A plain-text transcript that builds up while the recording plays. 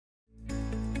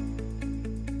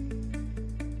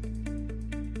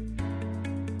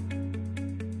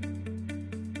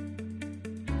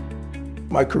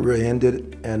My career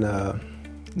ended in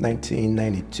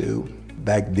 1992.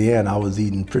 Back then, I was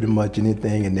eating pretty much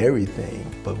anything and everything.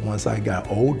 But once I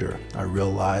got older, I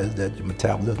realized that your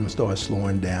metabolism started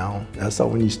slowing down. That's how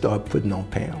when you start putting on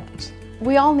pounds.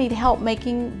 We all need help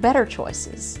making better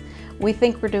choices. We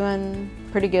think we're doing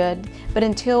pretty good, but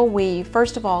until we,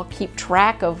 first of all, keep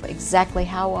track of exactly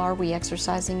how are we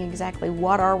exercising, exactly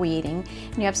what are we eating,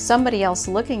 and you have somebody else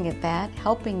looking at that,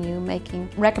 helping you, making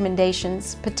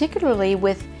recommendations, particularly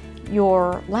with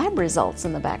your lab results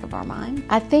in the back of our mind.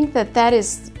 I think that that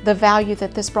is the value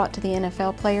that this brought to the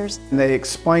NFL players. They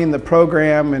explained the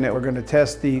program, and we're going to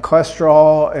test the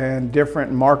cholesterol and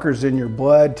different markers in your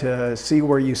blood to see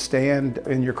where you stand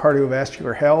in your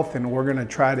cardiovascular health, and we're going to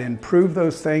try to improve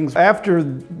those things. After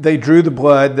they drew the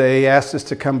blood, they asked us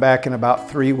to come back in about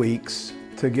 3 weeks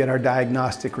to get our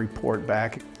diagnostic report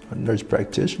back. A nurse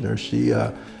practitioner, she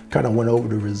kind of went over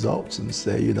the results and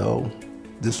said, you know,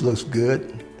 this looks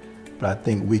good, but I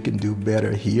think we can do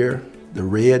better here. The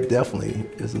red definitely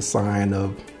is a sign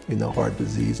of, you know, heart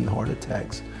disease and heart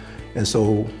attacks. And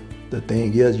so the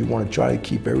thing is, you want to try to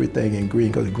keep everything in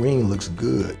green because green looks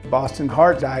good. Boston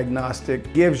Heart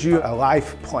Diagnostic gives you a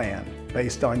life plan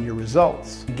based on your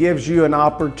results. It gives you an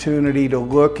opportunity to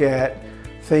look at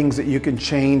things that you can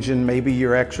change in maybe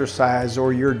your exercise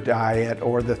or your diet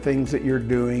or the things that you're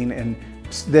doing and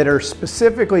that are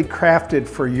specifically crafted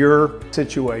for your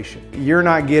situation. You're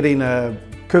not getting a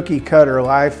cookie cutter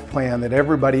life plan that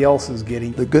everybody else is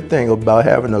getting. The good thing about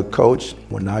having a coach,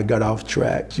 when I got off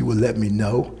track, she would let me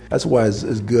know. That's why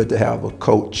it's good to have a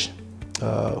coach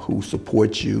who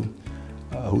supports you,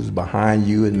 who's behind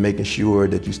you and making sure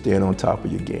that you stand on top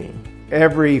of your game.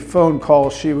 Every phone call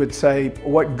she would say,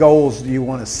 what goals do you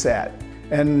want to set?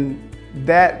 And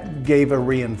that gave a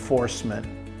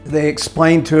reinforcement. They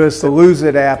explained to us the Lose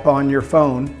It app on your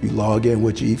phone. You log in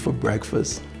what you eat for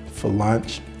breakfast, for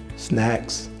lunch,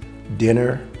 snacks,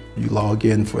 dinner. You log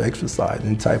in for exercise,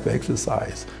 any type of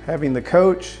exercise. Having the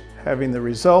coach, having the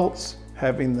results,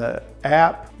 having the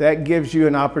app, that gives you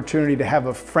an opportunity to have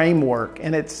a framework,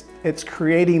 and it's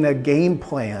creating a game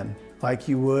plan like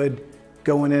you would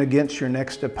going in against your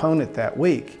next opponent that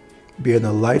week. Being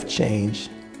a life change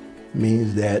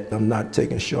means that I'm not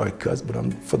taking shortcuts, but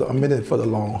I'm in it for the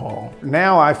long haul.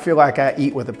 Now I feel like I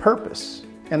eat with a purpose,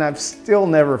 and I've still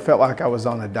never felt like I was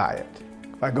on a diet.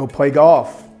 If I go play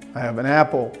golf, I have an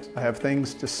apple, I have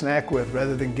things to snack with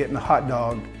rather than getting a hot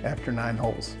dog after 9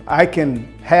 holes. I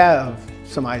can have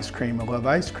some ice cream, I love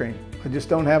ice cream. I just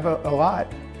don't have a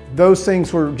lot. Those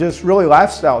things were just really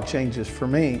lifestyle changes for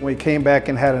me. We came back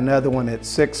and had another one at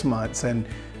 6 months, and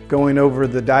going over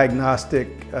the diagnostic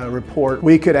report,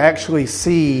 we could actually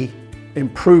see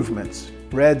improvements.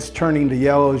 Reds turning to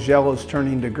yellows, yellows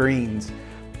turning to greens.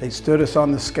 They stood us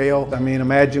on the scale. I mean,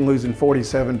 imagine losing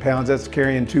 47 pounds. That's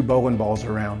carrying 2 bowling balls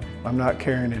around. I'm not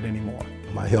carrying it anymore.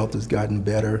 My health has gotten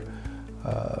better.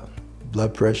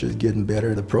 Blood pressure is getting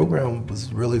better. The program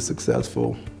was really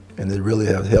successful, and it really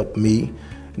has helped me.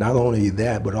 Not only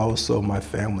that, but also my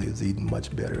family is eating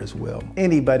much better as well.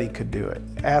 Anybody could do it,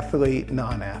 athlete,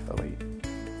 non-athlete.